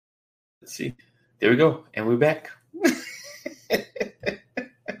Let's see. There we go. And we're back.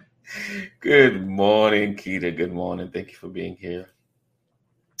 Good morning, Keita. Good morning. Thank you for being here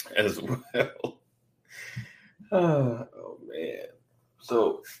as well. Oh, man.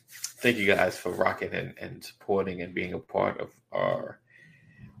 So thank you guys for rocking and supporting and being a part of our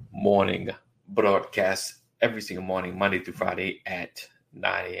morning broadcast every single morning, Monday through Friday at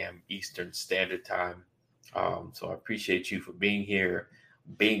 9 a.m. Eastern Standard Time. So I appreciate you for being here,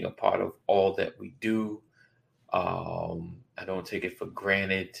 being a part of all that we do. I don't take it for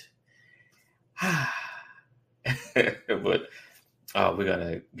granted. But we're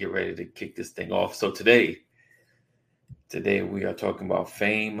gonna get ready to kick this thing off. So today we are talking about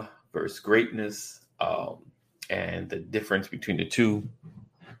fame versus greatness, and the difference between the two.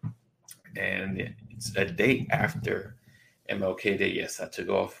 And it's a day after MLK Day. Yes, I took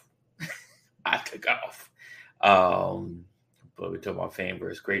off. But we talk about fame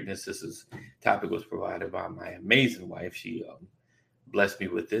versus greatness. This topic was provided by my amazing wife. She blessed me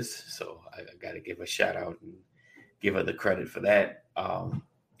with this, so I got to give a shout out and give her the credit for that.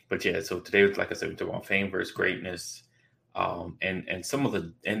 But yeah, so today, like I said, we talk about fame versus greatness, and some of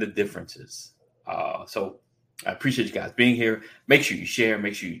the differences. So I appreciate you guys being here. Make sure you share.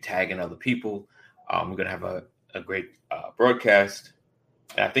 Make sure you tag in other people. We're gonna have a great broadcast.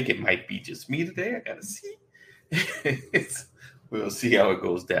 And I think it might be just me today. I gotta see. We'll see how it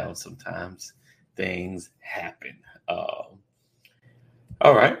goes down. Sometimes things happen.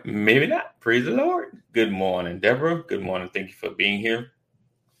 All right, maybe not. Praise the Lord. Good morning, Deborah. Good morning. Thank you for being here.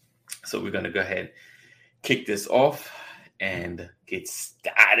 So we're going to go ahead, kick this off and get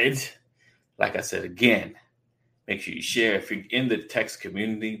started. Like I said, again, make sure you share. If you're in the text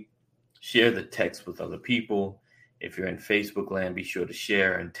community, share the text with other people. If you're in Facebook land, be sure to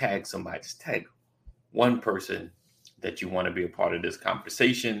share and tag somebody. Just tag one person that you want to be a part of this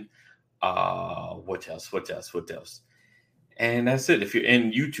conversation. What else? And that's it. If you're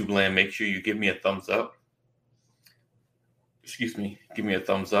in YouTube land, make sure you give me a thumbs up. Excuse me. Give me a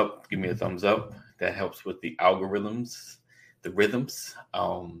thumbs up. That helps with the algorithms, the rhythms.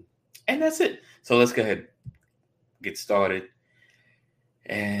 And that's it. So let's go ahead, get started,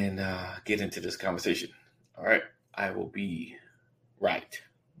 and get into this conversation. All right. I will be right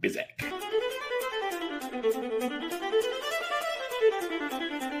back.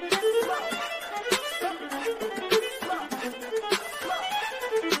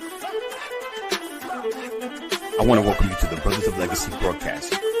 I want to welcome you to the Brothers of Legacy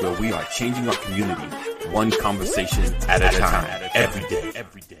broadcast, where we are changing our community one conversation at a time, every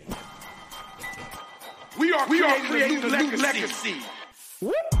day. We are creating a new legacy.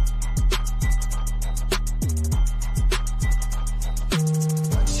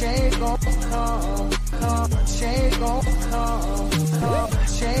 Change gon' come. Change gon' come.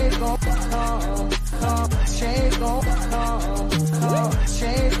 Change gon' come. Change gon' come.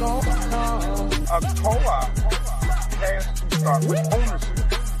 Change gon' come. A co-op has to start with ownership.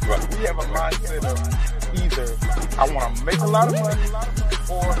 Right. We have a mindset of either I want to make a lot of money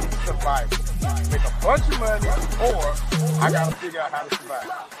or survive. Make a bunch of money or I got to figure out how to survive.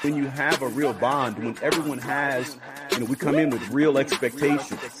 When you have a real bond, when everyone has, we come in with real expectations.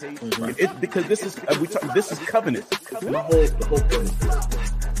 Mm-hmm. Because this is covenant. The whole point is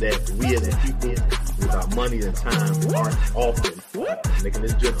that we as a people, with our money and time, aren't often making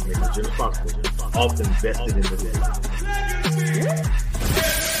this general possible, often vested in the legacy.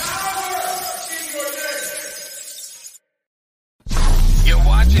 You're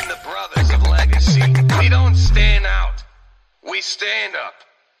watching the Brothers of Legacy. We don't stand out. We stand up.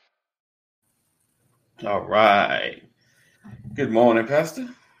 All right. Good morning, Pastor.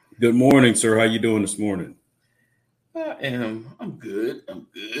 Good morning, sir. How you doing this morning? I'm good.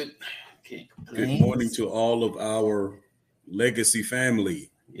 Can't complain. Good morning to all of our Legacy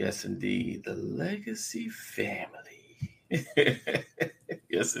family. Yes, indeed. The Legacy family.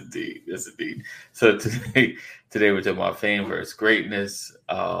 Yes, indeed. So today we're talking about fame versus greatness,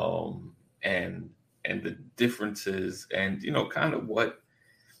 and the differences, and kind of what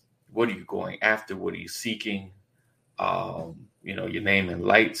are you going after? What are you seeking? Your name and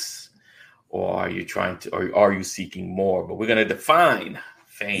lights, or are you are you seeking more? But we're going to define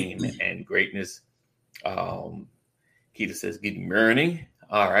fame and greatness. Keita says, "Good morning."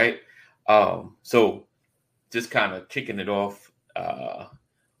 All right. So just kind of kicking it off.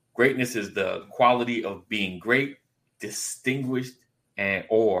 Greatness is the quality of being great, distinguished, and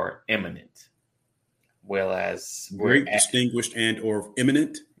or eminent. Well as great, distinguished, and or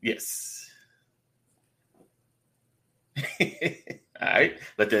eminent. Yes. All right.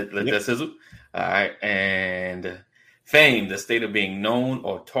 Let that sizzle. All right. And Fame, the state of being known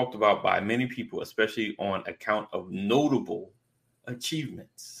or talked about by many people, especially on account of notable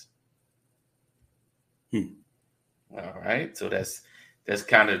achievements. All right. So that's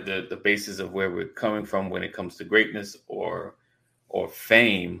kind of the basis of where we're coming from when it comes to greatness or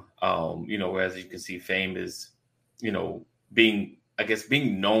fame. As you can see, fame is, being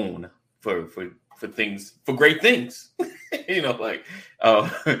known for things, for great things,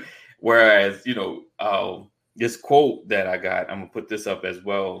 whereas, this quote that I got, I'm gonna put this up as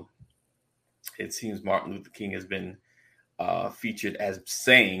well. It seems Martin Luther King has been featured as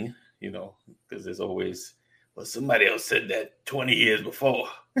saying, because there's always, well, somebody else said that 20 years before.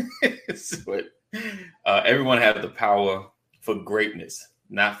 But everyone has the power for greatness,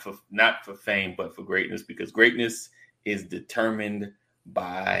 not for fame, but for greatness, because greatness is determined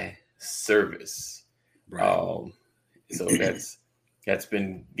by service. Right. So that's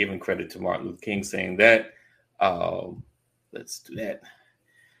been given credit to Martin Luther King saying that. Let's do that.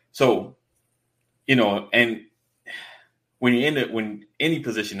 So, and when you're when any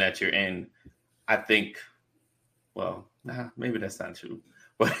position that you're in, I think, well, maybe that's not true,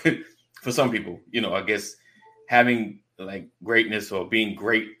 but for some people, I guess having like greatness or being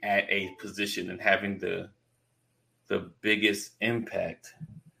great at a position and having the biggest impact.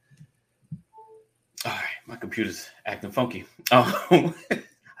 All right, my computer's acting funky. I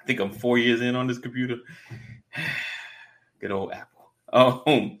think I'm 4 years in on this computer. Good old Apple.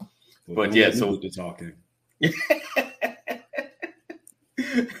 But yeah, so talking.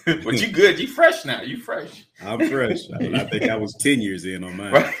 But you good. You fresh now. You fresh. I'm fresh. I think I was 10 years in on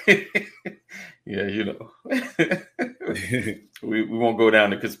mine. Right? Yeah, we won't go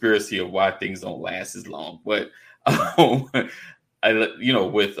down the conspiracy of why things don't last as long. But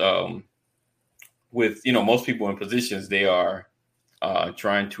with most people in positions, they are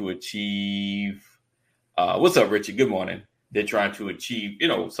trying to achieve. What's up, Richard? Good morning. They're trying to achieve,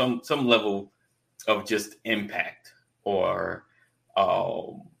 some level of just impact, or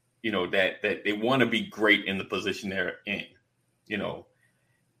that they want to be great in the position they're in.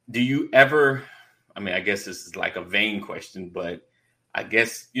 Do you ever? I mean, I guess this is like a vain question, but I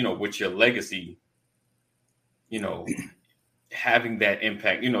guess with your legacy, having that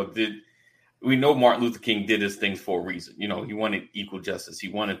impact. We know Martin Luther King did his things for a reason. He wanted equal justice. He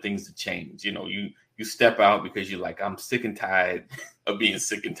wanted things to change. You step out because you're like, I'm sick and tired of being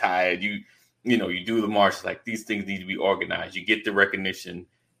sick and tired. You do the march, like these things need to be organized. You get the recognition.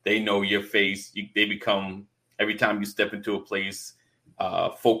 They know your face. They become, every time you step into a place,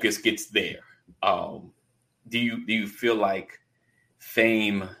 focus gets there. Do you feel like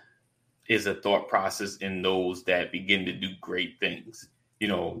fame is a thought process in those that begin to do great things?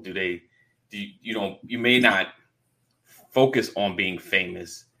 You may not focus on being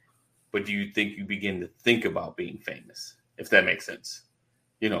famous, but do you think you begin to think about being famous, if that makes sense?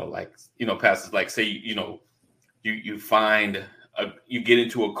 Pastors, like, say, you find you get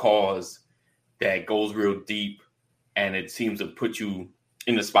into a cause that goes real deep and it seems to put you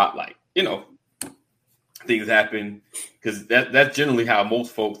in the spotlight. Things happen because that's generally how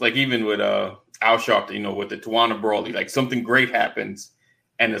most folks, like even with Al Sharpton, with the Tawana Brawley, like something great happens.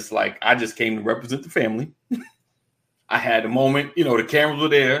 And it's like, I just came to represent the family. I had a moment, the cameras were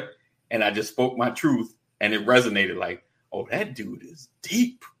there, and I just spoke my truth, and it resonated. Like, oh, that dude is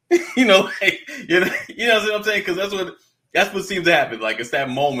deep. You know what I'm saying? Because that's what seems to happen. Like, it's that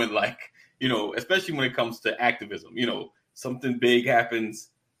moment, like, especially when it comes to activism. Something big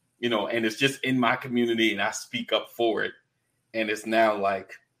happens, and it's just in my community, and I speak up for it, and it's now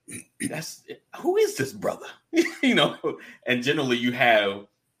like, who is this brother? And generally you have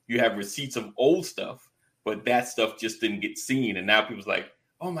receipts of old stuff, but that stuff just didn't get seen. And now people's like,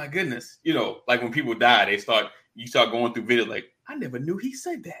 oh my goodness, like when people die, you start going through videos like, I never knew he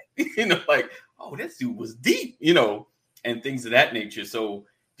said that. Like, oh, that dude was deep, and things of that nature. So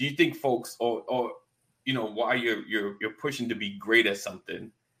do you think folks or while you're pushing to be great at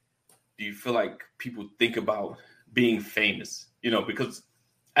something, do you feel like people think about being famous? Because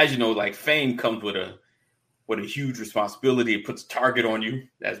as like fame comes with a huge responsibility. It puts a target on you,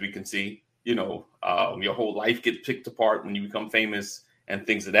 as we can see. Your whole life gets picked apart when you become famous and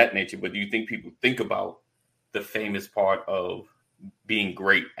things of that nature. But do you think people think about the famous part of being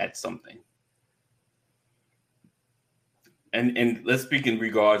great at something? And let's speak in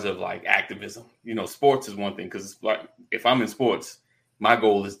regards of like activism. Sports is one thing, because like if I'm in sports, my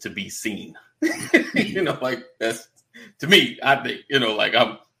goal is to be seen. Like that's, to me, I think, like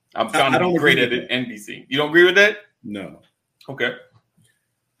I'm trying to be great at it and be seen. You don't agree with that? No. Okay.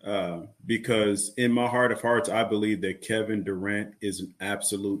 Because in my heart of hearts, I believe that Kevin Durant is an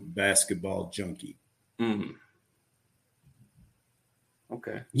absolute basketball junkie. Mm-hmm.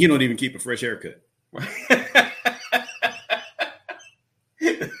 Okay. He don't even keep a fresh haircut.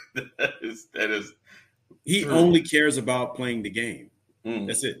 that is. He true. only cares about playing the game. Mm.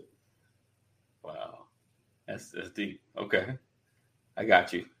 That's it. Wow. That's deep. Okay. I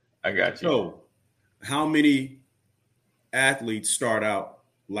got you. So, how many athletes start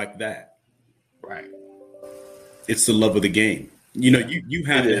like that? Right. It's the love of the game. You know, you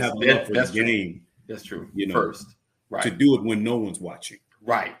have to have love for the game. That's true. You know, first, right, to do it when no one's watching.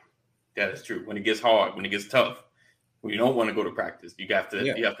 Right. That is true. When it gets hard, when it gets tough, when you don't want to go to practice, you have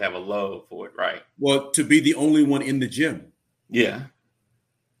to have a love for it, right? Well, to be the only one in the gym. Yeah.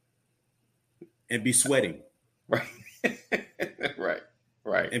 And be sweating. Right.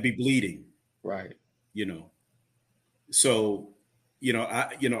 Right. And be bleeding. Right. You know. So,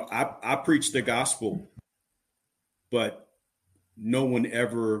 I preach the gospel, but no one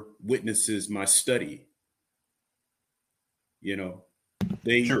ever witnesses my study. You know,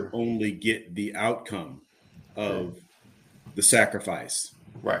 they only get the outcome of the sacrifice.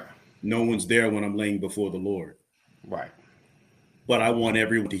 Right. No one's there when I'm laying before the Lord. Right. But I want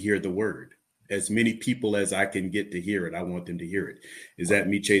everyone to hear the word. As many people as I can get to hear it, I want them to hear it. Is that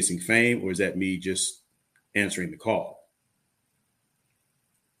me chasing fame, or is that me just answering the call?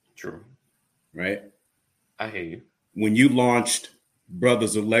 True. Right? I hear you. When you launched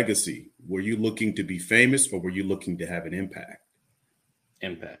Brothers of Legacy, were you looking to be famous, or were you looking to have an impact?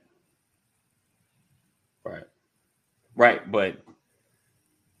 Impact. Right. Right. But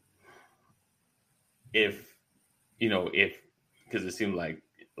because it seemed like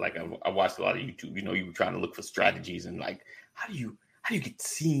I watched a lot of YouTube, you were trying to look for strategies and like, how do you get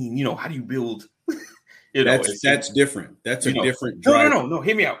seen? How do you build, that's different. That's a different drive. No.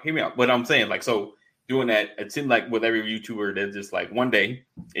 Hear me out. But I'm saying, like, so doing that, it seemed like with every YouTuber, they're just like one day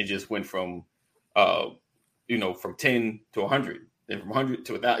it just went from, from 10 to 100, then from 100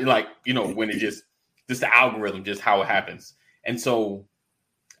 to 1,000, like, when it just the algorithm, just how it happens. And so,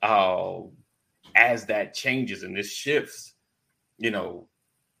 as that changes and this shifts,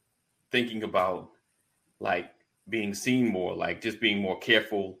 thinking about like being seen more, like just being more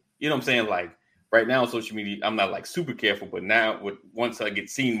careful, what I'm saying? Like right now on social media, I'm not like super careful, but now once I get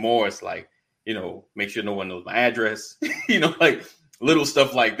seen more, it's like, make sure no one knows my address, like little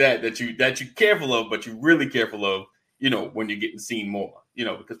stuff like that you're careful of, but you're really careful of, when you're getting seen more,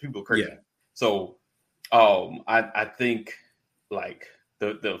 because people are crazy. Yeah. So I think like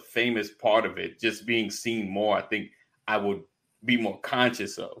the famous part of it, just being seen more, I think I would be more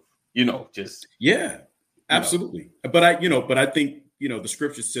conscious of, absolutely. But I think, the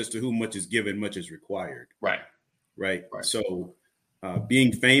scripture says to whom much is given, much is required. Right. So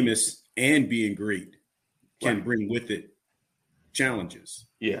being famous and being great can bring with it challenges.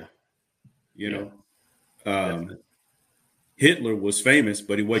 Yeah. Hitler was famous,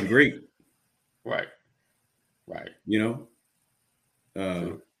 but he wasn't great. Right.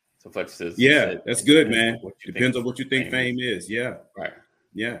 So Fletcher says, that's good, man. Depends on what you think fame is. Yeah. Right.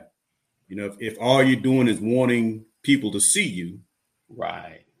 Yeah. If all you're doing is wanting people to see you,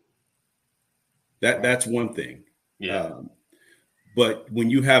 right. That's one thing. Yeah. But when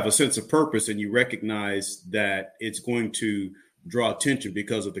you have a sense of purpose and you recognize that it's going to draw attention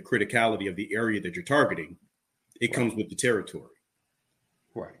because of the criticality of the area that you're targeting, it comes with the territory.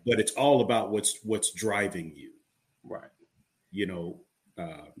 Right. But it's all about what's driving you. Right.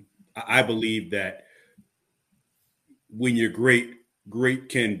 I believe that when you're great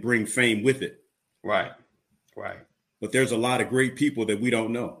can bring fame with it. Right. But there's a lot of great people that we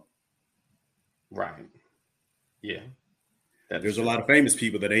don't know. Right. Yeah. There's a lot of famous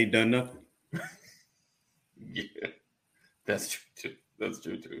people that ain't done nothing. Yeah. That's true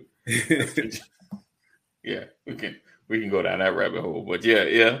too. Yeah. We can go down that rabbit hole. But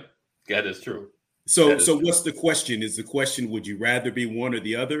yeah. That is true. So what's the question? Is the question, would you rather be one or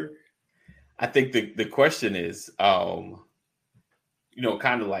the other? I think the question is, kind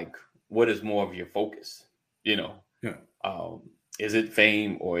of like, what is more of your focus? Is it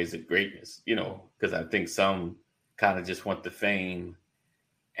fame or is it greatness? Because I think some kind of just want the fame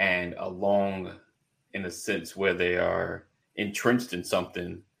and along in a sense where they are entrenched in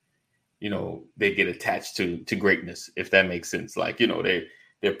something, they get attached to greatness, if that makes sense. Like,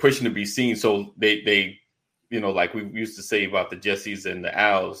 they're pushing to be seen. So they like we used to say about the Jessies and the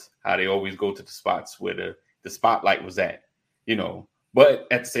Owls, how they always go to the spots where the spotlight was at, but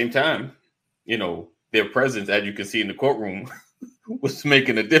at the same time, their presence, as you can see in the courtroom, was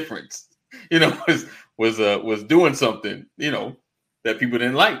making a difference, was doing something, that people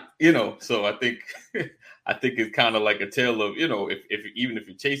didn't like, so I think it's kind of like a tale of, if even if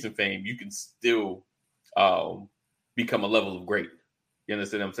you're chasing fame, you can still become a level of great, You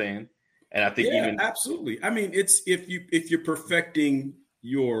understand what I'm saying? And I think absolutely. I mean, it's if you're perfecting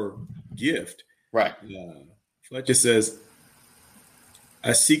your gift, right? Fletcher says,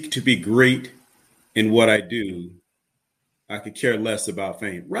 "I seek to be great in what I do. I could care less about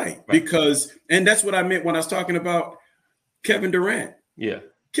fame." Right. Because, and that's what I meant when I was talking about Kevin Durant. Yeah.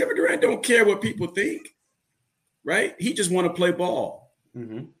 Kevin Durant don't care what people think, right? He just want to play ball.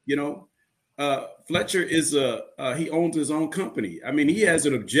 Mm-hmm. You know, Fletcher is he owns his own company. I mean, he has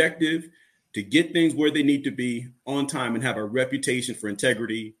an objective to get things where they need to be on time and have a reputation for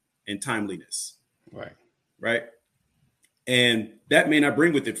integrity and timeliness. Right. Right. And that may not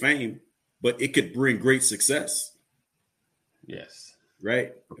bring with it fame, but it could bring great success. Yes.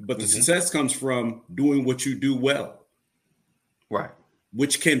 Right. But the success comes from doing what you do well. Right.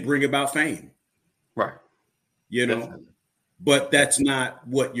 Which can bring about fame. Right. You know, definitely. But that's not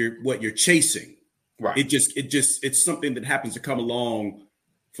what you're chasing. Right. It's something that happens to come along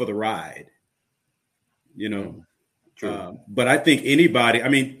for the ride. You know. True. But I think anybody, I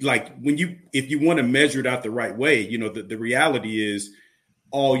mean, like if you want to measure it out the right way, you know, the reality is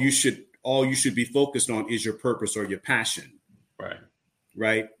all you should be focused on is your purpose or your passion. Right.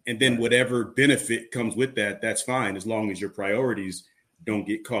 Right. And then whatever benefit comes with that, that's fine. As long as your priorities don't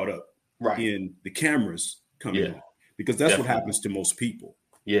get caught up in the cameras coming on, because that's what happens to most people.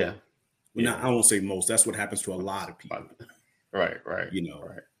 Yeah. Well, I won't say most. That's what happens to a lot of people. Right. You know,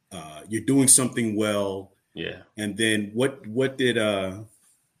 you're doing something well. Yeah. And then what did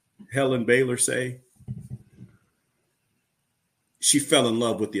Helen Baylor say? She fell in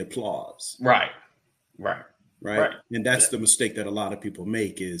love with the applause. Right. And that's the mistake that a lot of people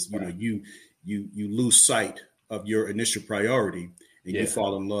make is, you know, you lose sight of your initial priority and you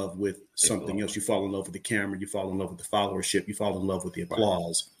fall in love with something else. You fall in love with the camera. You fall in love with the followership. You fall in love with the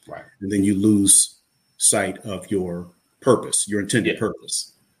applause. Right. And then you lose sight of your purpose, your intended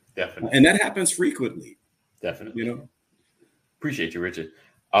purpose. Definitely. And that happens frequently. Definitely. You know, appreciate you, Richard.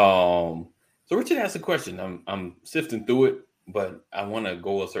 So Richard asked a question. I'm sifting through it, but I want to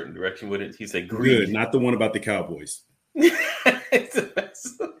go a certain direction with it. He said, "Greed." Good, not the one about the Cowboys.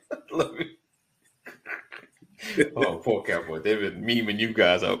 Oh, poor Cowboy. They've been memeing you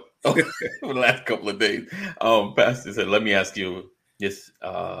guys up for the last couple of days. Pastor said, "Let me ask you this: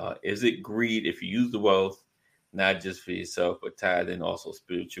 is it greed if you use the wealth not just for yourself, but tied in also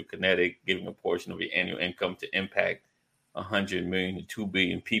spiritual, kinetic, giving a portion of your annual income to impact 100 million to 2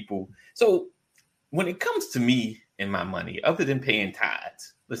 billion people?" So when it comes to me and my money, other than paying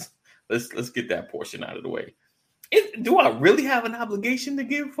tithes, let's get that portion out of the way. Do I really have an obligation to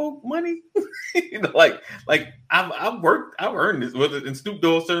give folk money? You know, like I've earned this. Whether in Snoop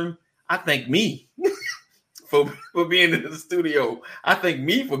Dogg's term, I thank me for being in the studio. I thank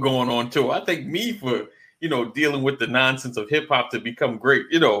me for going on tour. I thank me for, you know, dealing with the nonsense of hip hop to become great,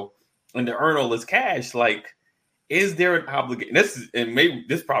 you know, and to earn all this cash. Like, is there an obligation? This is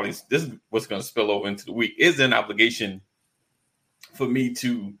what's going to spill over into the week. Is there an obligation for me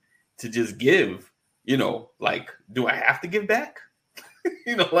to just give? You know, like, do I have to give back?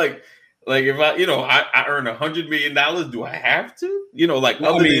 You know, like if I earn $100 million, do I have to? You know, like,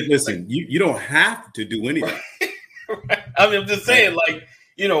 well, I mean, listen, you don't have to do anything. Right. I mean, I'm just saying, like,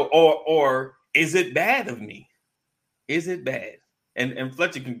 you know, or is it bad of me? Is it bad? And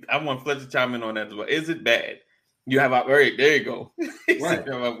Fletcher I want Fletcher to chime in on that as well. Is it bad? You have right, there you go.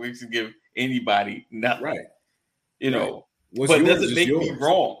 Right. We should give anybody nothing. Right. You know, but does it make me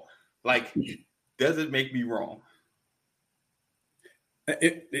wrong? Like, does it make me wrong?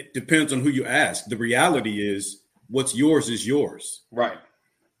 It depends on who you ask. The reality is what's yours is yours. Right.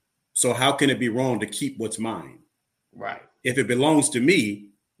 So how can it be wrong to keep what's mine? Right. If it belongs to me,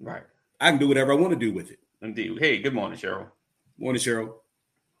 right, I can do whatever I want to do with it. Indeed. Hey, good morning, Cheryl. Morning, Cheryl.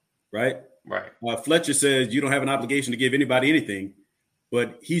 Right? Right. Fletcher says you don't have an obligation to give anybody anything,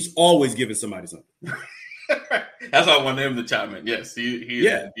 but he's always giving somebody something. That's why I want him to chime in. Yes, he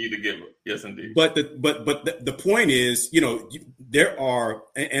is indeed a giver. Yes, indeed. But the point is, you know, there are,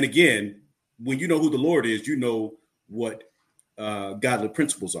 and again, when you know who the Lord is, you know what godly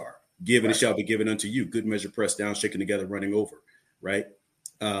principles are. Give and it shall be given unto you. Good measure, pressed down, shaken together, running over. Right.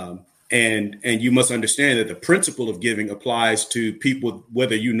 And you must understand that the principle of giving applies to people,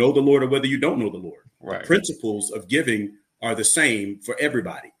 whether you know the Lord or whether you don't know the Lord. Right. The principles of giving are the same for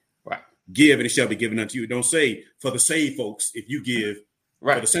everybody. Right. Give and it shall be given unto you. Don't say for the saved folks if you give,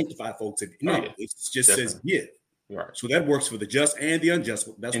 for the sanctified folks. It just says give. Right. So that works for the just and the unjust.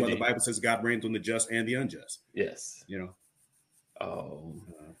 That's why the Bible says God reigns on the just and the unjust. Yes. You know.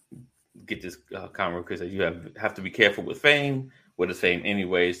 Get this comment because you have to be careful with fame. What is fame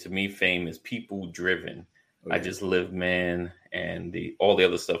anyways? To me, fame is people driven. I just live, man, and all the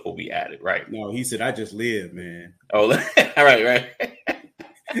other stuff will be added, right? No, he said, I just live, man. Oh, right.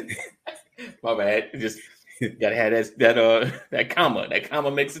 My bad. Just gotta have that comma. That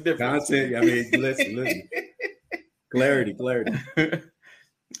comma makes a difference. Content. I mean, listen. Clarity.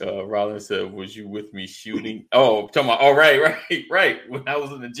 Rollins said, "Was you with me shooting?" Oh, talking about. Oh, right. When I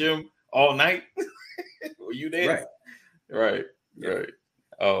was in the gym all night, were you there? Right.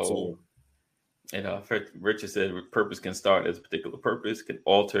 Oh. So, and Richard said, "Purpose can start as a particular purpose, can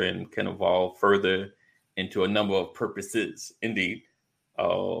alter, and can evolve further into a number of purposes." Indeed.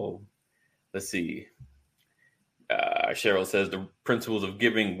 Oh, let's see. Cheryl says the principles of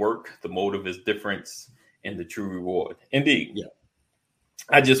giving work. The motive is difference, and the true reward. Indeed. Yeah.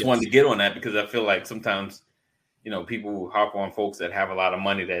 I just wanted to get on that because I feel like sometimes, people harp on folks that have a lot of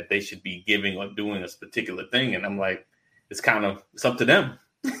money that they should be giving or doing this particular thing, and I'm like, it's up to them.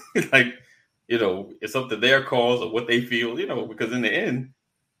 Like, it's up to their cause or what they feel, because in the end,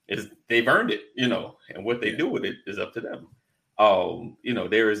 they've earned it, and what they do with it is up to them.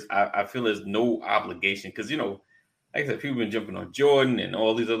 I feel there's no obligation because, like I said, people been jumping on Jordan and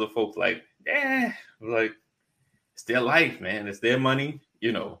all these other folks like it's their life, man. It's their money,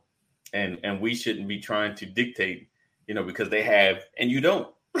 and we shouldn't be trying to dictate, because they have, and you don't.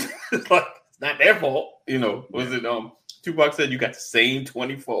 It's not their fault, Was it Tupac said you got the same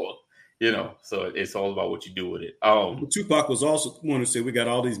 24, so it's all about what you do with it. Tupac was also one who said we got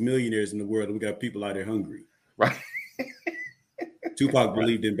all these millionaires in the world and we got people out there hungry. Right. Tupac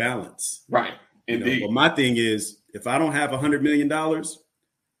believed in balance. Right. Indeed. But my thing is, if I don't have $100 million,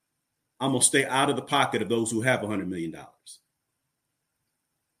 I'm gonna stay out of the pocket of those who have $100 million.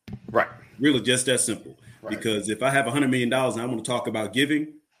 Right. Really, just that simple. Right. Because if I have $100 million and I'm going to talk about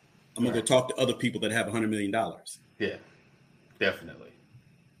giving, I'm going to go talk to other people that have $100 million. Yeah, definitely.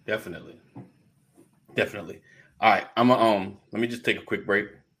 All right, let me just take a quick break.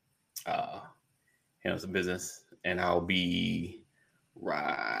 Handle some business, and I'll be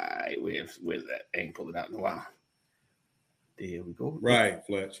right. Where's that? I ain't pulled it out in a while. There we go. Right,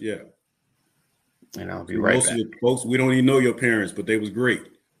 Fletch. Yeah. And I'll be right back. Most of the folks, we don't even know your parents, but they was great.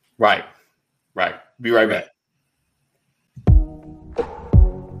 Right. Be right back.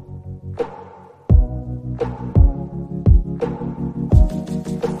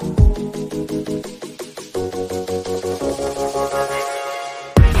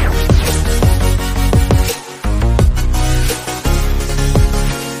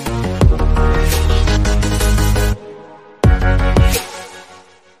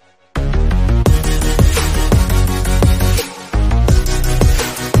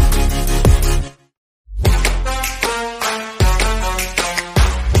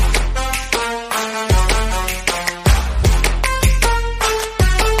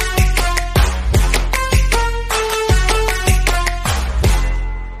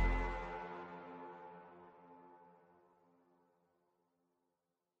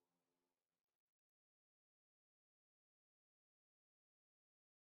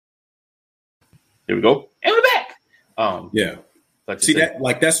 Here we go. And we're back. Yeah. See that,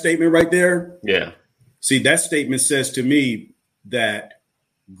 like that statement right there? Yeah. See, that statement says to me that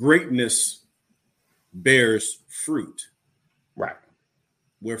greatness bears fruit. Right.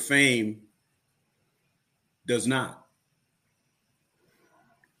 Where fame does not.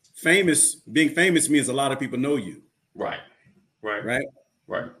 Being famous means a lot of people know you. Right.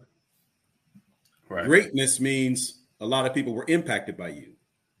 Greatness means a lot of people were impacted by you.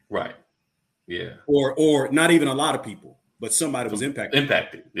 Right. Yeah. Or not even a lot of people, but somebody was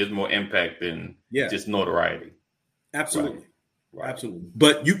impacted. There's more impact than just notoriety. Absolutely. Right. Absolutely.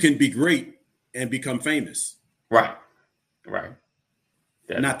 But you can be great and become famous. Right.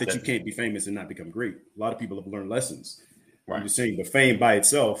 Not that you can't be famous and not become great. A lot of people have learned lessons. Right. I'm just saying, but fame by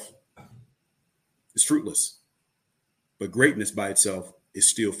itself is fruitless. But greatness by itself is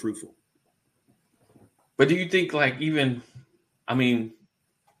still fruitful. But do you think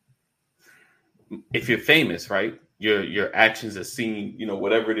if you're famous, right, your actions are seen,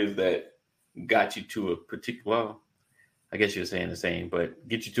 whatever it is that got you to a particular, well, I guess you're saying the same, but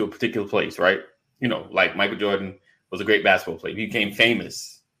get you to a particular place, right? Like Michael Jordan was a great basketball player. He became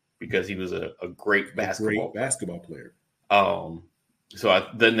famous because he was a great basketball player. So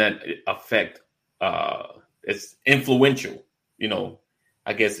doesn't that affect, it's influential,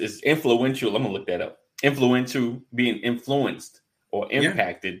 I guess it's influential. I'm gonna look that up. Influential, being influenced or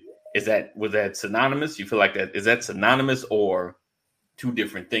impacted. Yeah. Was that synonymous? You feel like that, is that synonymous or two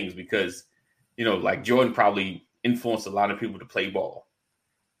different things? Because, like Jordan probably influenced a lot of people to play ball.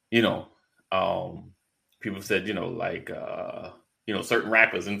 People said, certain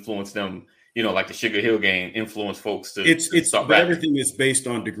rappers influenced them, like the Sugar Hill Gang influence folks to start but rapping. Everything is based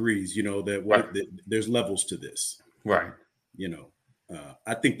on degrees, there's levels to this. Right.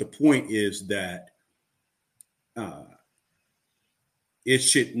 I think the point is that it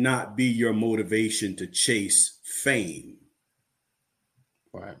should not be your motivation to chase fame,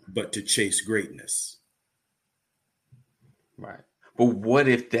 right, but to chase greatness. Right. But what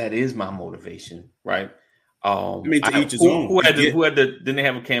if that is my motivation, right? To each his own. Didn't they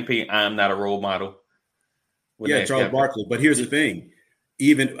have a campaign, I'm not a role model? Charles Barkley. But here's the thing.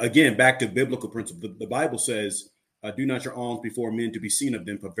 Even, again, back to biblical principle, the Bible says, do not your alms before men to be seen of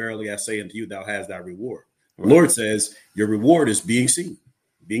them, for verily I say unto you, thou hast thy reward. Right. The Lord says your reward is being seen,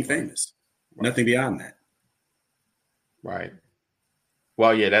 being famous. Right. Nothing beyond that. Right.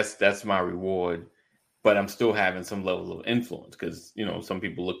 Well, yeah, that's my reward. But I'm still having some level of influence because, some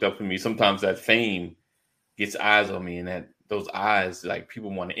people looked up to me. Sometimes that fame gets eyes on me, and that those eyes, like,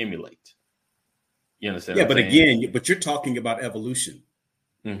 people want to emulate. You understand? Yeah, but again, you're talking about evolution.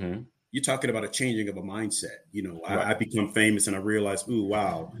 Mm-hmm. You're talking about a changing of a mindset. Right. I become famous and I realize, ooh,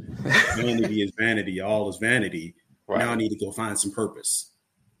 wow, vanity is vanity. All is vanity. Right. Now I need to go find some purpose.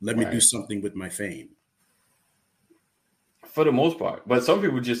 Let me do something with my fame. For the most part, but some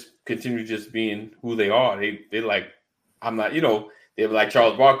people just continue just being who they are. They like, I'm not, they're like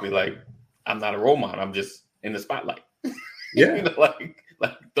Charles Barkley, like, I'm not a role model. I'm just in the spotlight. Yeah. like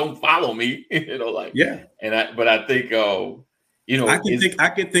don't follow me. Yeah. But I think, I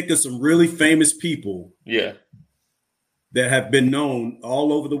can think of some really famous people. Yeah. That have been known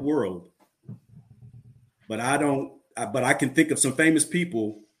all over the world. But I can think of some famous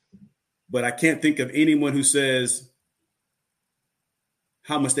people, but I can't think of anyone who says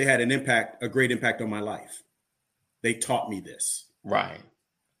how much they had a great impact on my life. They taught me this. Right.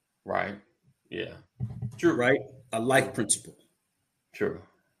 Yeah. True. Right. A life principle. True.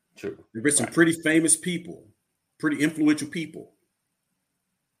 There were some pretty famous people, pretty influential people.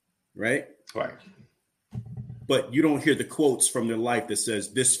 Right. Right. But you don't hear the quotes from their life that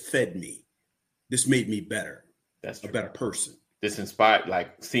says, this fed me. This made me better. That's true. A better person. This inspired,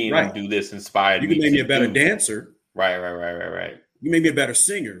 like seeing them do this inspired me. You can make me a better dancer. Right. You made me a better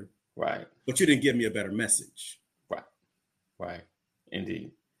singer. Right. But you didn't give me a better message. Right.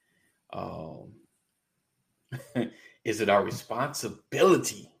 Indeed. Is it our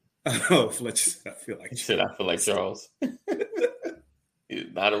responsibility? Oh, Fletcher, I feel like Charles. He's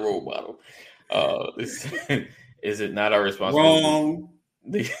not a role model. Is it not our responsibility? Wrong.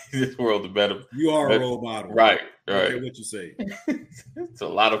 This world is better. You are a role model. Right. Okay, what you say? It's a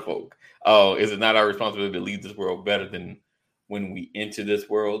lot of folk. Is it not our responsibility to leave this world better than when we enter this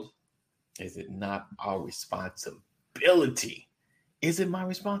world? Is it not our responsibility? Is it my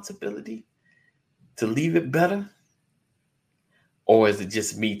responsibility to leave it better? Or is it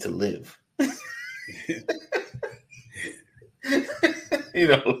just me to live?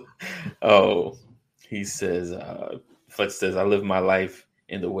 He says, Fletch says, I live my life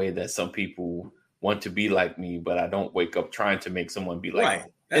in the way that some people want to be like me, but I don't wake up trying to make someone be like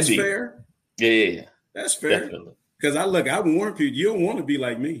me. That's fair. Yeah. That's fair. Because I warn people, you don't want to be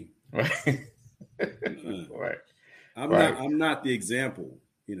like me. Right. Right. I'm not the example.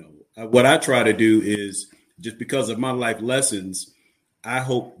 What I try to do is, just because of my life lessons, I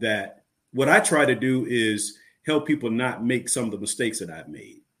hope that what I try to do is help people not make some of the mistakes that I've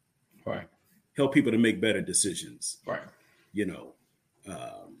made. Right. Help people to make better decisions. Right.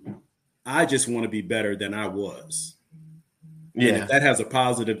 I just want to be better than I was. Yeah. And if that has a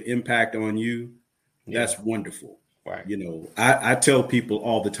positive impact on you, that's wonderful. Right. I tell people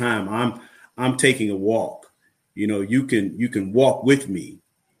all the time, I'm taking a walk. You can walk with me.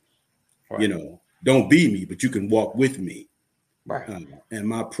 Right. Don't be me, but you can walk with me. Right. And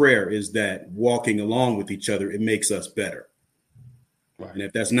my prayer is that walking along with each other, it makes us better. Right. And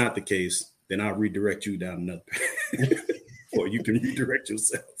if that's not the case, then I'll redirect you down another path. Or you can redirect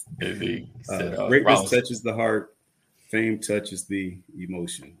yourself. Greatness touches the heart. Fame touches the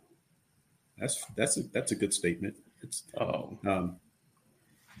emotion. That's a good statement.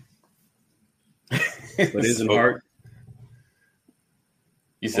 But isn't heart?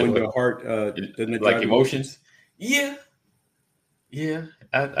 You said the heart doesn't it like emotions? Yeah,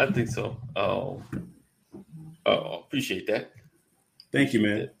 I think so. Appreciate that. Thank you,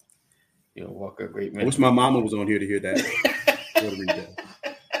 man. Walker, great man. I wish my mama was on here to hear that.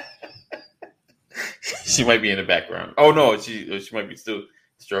 She might be in the background. Oh no, she might be still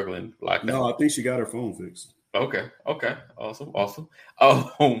struggling. No, I think she got her phone fixed. Okay, awesome.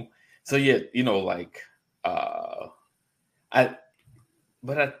 So yeah,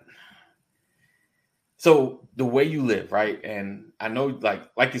 So the way you live, right? And I know,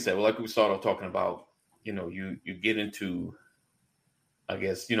 like you said, well, like we started off talking about, you get into, I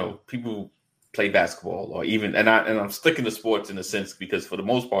guess, people play basketball or even, and I'm sticking to sports in a sense because for the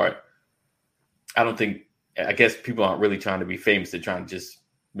most part, I guess people aren't really trying to be famous. They're trying to just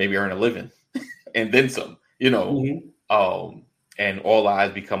maybe earn a living and then some, and all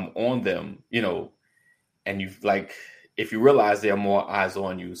eyes become on them, and if you realize there are more eyes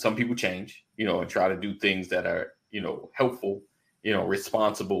on you, some people change, and try to do things that are, helpful,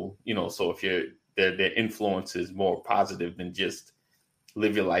 responsible, so if their influence is more positive than just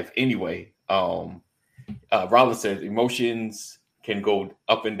live your life anyway. Rollins says emotions can go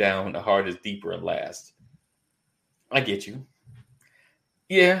up and down. The heart is deeper and last. I get you.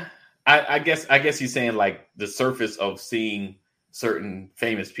 Yeah. I guess he's saying like the surface of seeing certain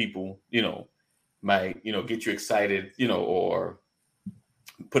famous people, might, get you excited, or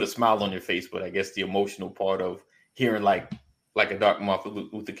put a smile on your face. But I guess the emotional part of hearing like a Dr. Martin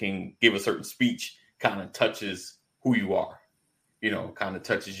Luther King give a certain speech kind of touches who you are, kind of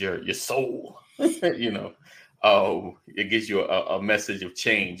touches your soul, it gives you a message of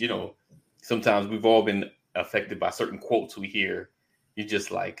change. Sometimes we've all been affected by certain quotes we hear. You're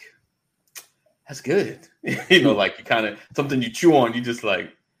just like, that's good. Like you kind of something you chew on. You just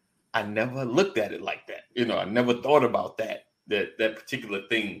like, I never looked at it like that. I never thought about that particular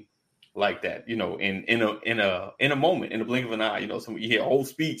thing like that. In a moment, in a blink of an eye. You hear a whole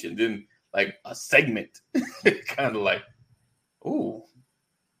speech and then like a segment, kind of like, oh,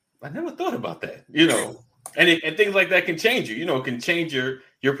 I never thought about that. And things like that can change you. It can change your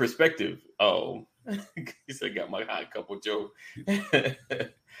perspective. Oh, he said, got my hot couple, Joe.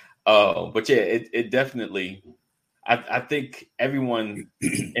 But yeah, it definitely. I think everyone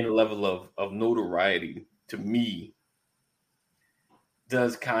in a level of notoriety, to me,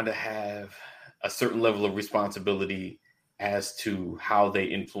 does kind of have a certain level of responsibility as to how they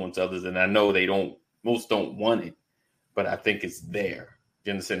influence others. And I know most don't want it, but I think it's there.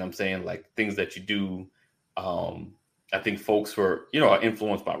 You understand what I'm saying? Like things that you do. I think folks are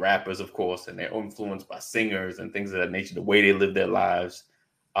influenced by rappers, of course, and they're influenced by singers and things of that nature, the way they live their lives.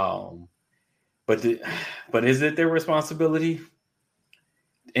 But is it their responsibility?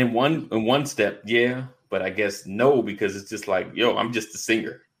 In one step, yeah, but I guess no, because it's just like, I'm just a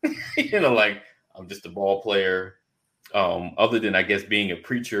singer, like I'm just a ball player. Other than I guess being a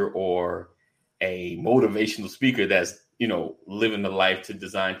preacher or a motivational speaker that's living the life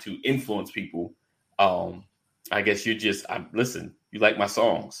designed to influence people. I guess listen. You like my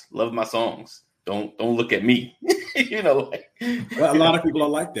songs, love my songs. Don't look at me. Well, a lot of people are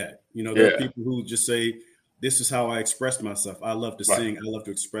like that. There are people who just say, this is how I express myself. I love to sing. I love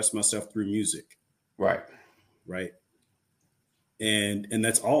to express myself through music. Right. And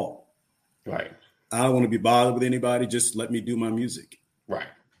that's all. Right. I don't want to be bothered with anybody. Just let me do my music. Right.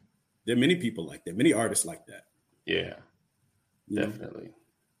 There are many people like that. Many artists like that. Yeah. Definitely.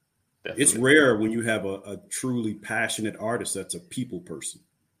 It's rare when you have a truly passionate artist that's a people person.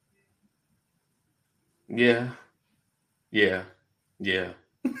 Yeah.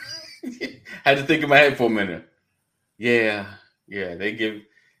 Had to think in my head for a minute. Yeah. They give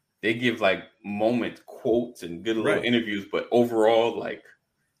like moment quotes and good little interviews, but overall, like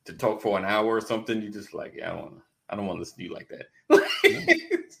to talk for an hour or something, you just like, I don't want to listen to you like that.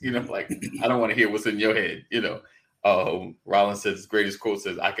 Like I don't want to hear what's in your head. Rollins says his greatest quote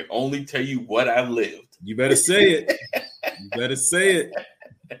says, "I can only tell you what I've lived." You better say it. You better say it.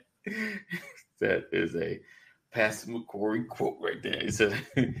 That is a Pastor McCrory quote right there. He said,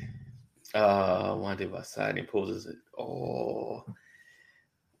 one day by side imposes it.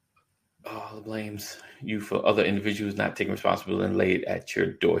 The blames you for other individuals not taking responsibility and laid at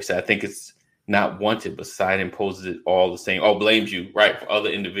your door. So I think it's not wanted, but society imposes it all the same. Blames you, right, for other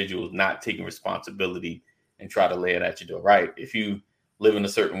individuals not taking responsibility and try to lay it at your door, right? If you live in a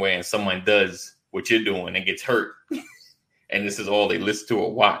certain way and someone does what you're doing and gets hurt, and this is all they listen to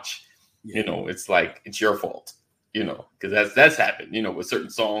or watch, it's like it's your fault, because that's happened, with certain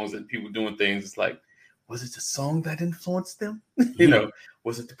songs and people doing things. It's like, was it the song that influenced them?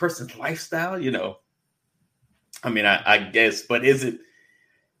 Was it the person's lifestyle? I mean, I guess, but is it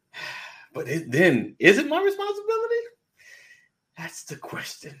my responsibility? That's the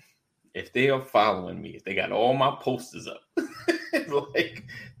question. If they are following me, if they got all my posters up, like,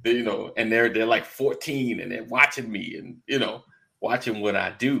 and they're like 14 and they're watching me and, watching what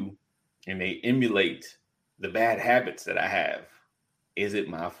I do, and they emulate the bad habits that I have, is it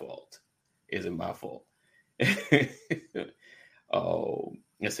my fault? Is it my fault? I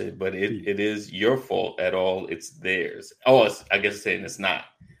said, but it is your fault at all. It's theirs. I guess saying it's not.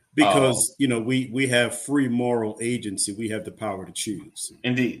 Because, we have free moral agency. We have the power to choose.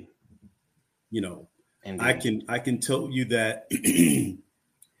 Indeed. Indeed. I can tell you that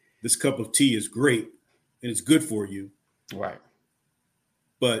this cup of tea is great and it's good for you. Right.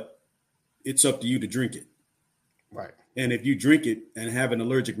 But it's up to you to drink it. Right. And if you drink it and have an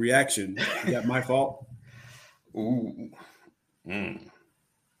allergic reaction, is that my fault? Ooh.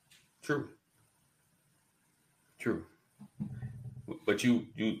 True. But you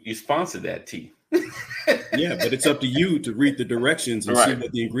sponsored that tea. Yeah, but it's up to you to read the directions and see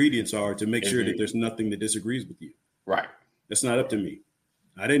what the ingredients are to make sure that there's nothing that disagrees with you. Right. That's not up to me.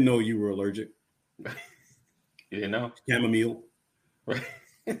 I didn't know you were allergic. You didn't know? Chamomile. Right.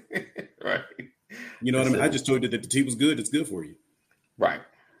 Right. You know what I mean? I just told you that the tea was good. It's good for you. Right.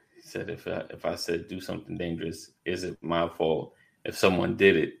 He said if I said do something dangerous, is it my fault if someone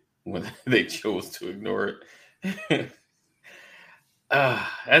did it when they chose to ignore it?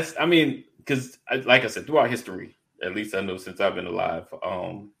 Because like I said, throughout history, at least I know since I've been alive,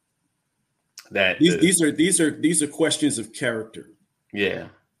 that these are questions of character. Yeah.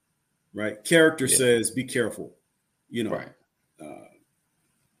 Right. Character says, be careful. Right.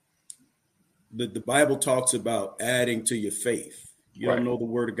 The Bible talks about adding to your faith. You don't know the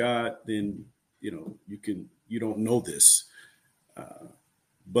word of God, then, you don't know this.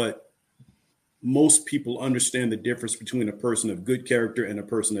 But most people understand the difference between a person of good character and a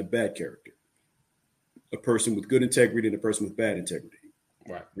person of bad character. A person with good integrity and a person with bad integrity.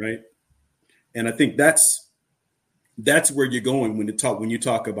 Right. Right. And I think that's where you're going when you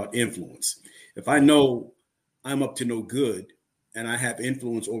talk about influence. If I know I'm up to no good and I have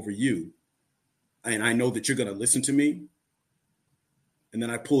influence over you, and I know that you're going to listen to me, and then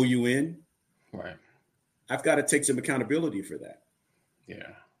I pull you in, right? I've got to take some accountability for that.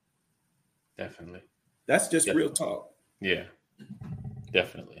 Yeah, definitely. That's just real talk. Yeah,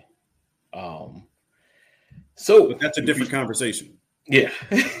 definitely. But that's a different conversation. Yeah,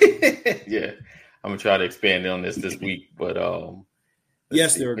 yeah. I'm gonna try to expand on this week, but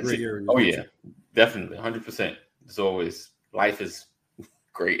yes, there are gray areas. Oh yeah, definitely, 100%. As always, life is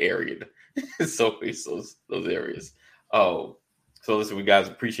gray area. It's always those areas. So listen, we guys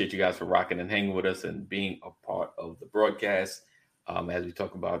appreciate you guys for rocking and hanging with us and being a part of the broadcast. As we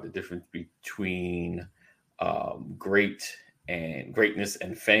talk about the difference between greatness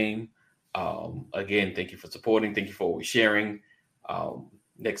and fame. Again, thank you for supporting. Thank you for always sharing.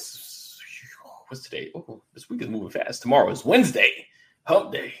 What's today? Oh, this week is moving fast. Tomorrow is Wednesday,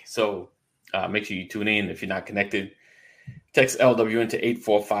 hump day. So make sure you tune in. If you're not connected, text LWN to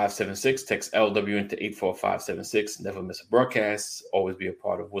 84576. Text LWN to 84576. Never miss a broadcast. Always be a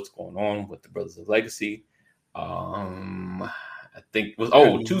part of what's going on with the Brothers of Legacy. I think it was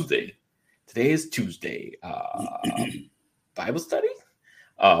Tuesday. Today is Tuesday. Bible study.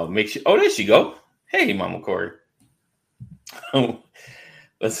 Make sure. Oh, there she go. Hey, Mama Corey.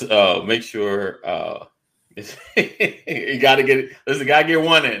 Let's make sure. You got to get it. Listen, got to get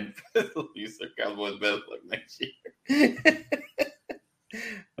one in. Lisa Cowboys better look next year.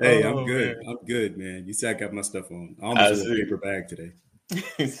 Hey, I'm good. Man. I'm good, man. You see, I got my stuff on. I almost had a paper bag today.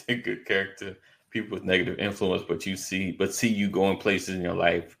 He's a good character. People with negative influence, but see you going places in your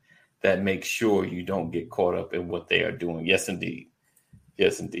life that make sure you don't get caught up in what they are doing. Yes, indeed.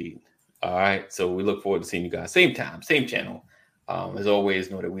 Yes, indeed. All right. So we look forward to seeing you guys. Same time, same channel. As always,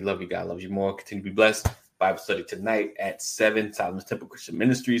 know that we love you. God loves you more. Continue to be blessed. Bible study tonight at 7, Solomon's Temple Christian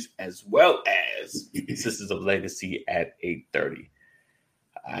Ministries, as well as Sisters of Legacy at 8:30.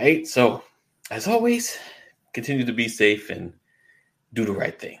 All right. So, as always, continue to be safe and do the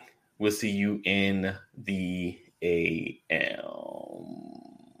right thing. We'll see you in the AM.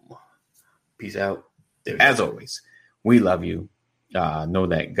 Peace out. As always, we love you. Know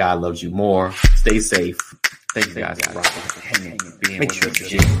that God loves you more. Stay safe. Thank you guys for hanging, being with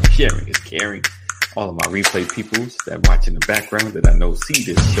us. Sharing is caring. All of my replay peoples that watch in the background that I know see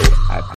this show.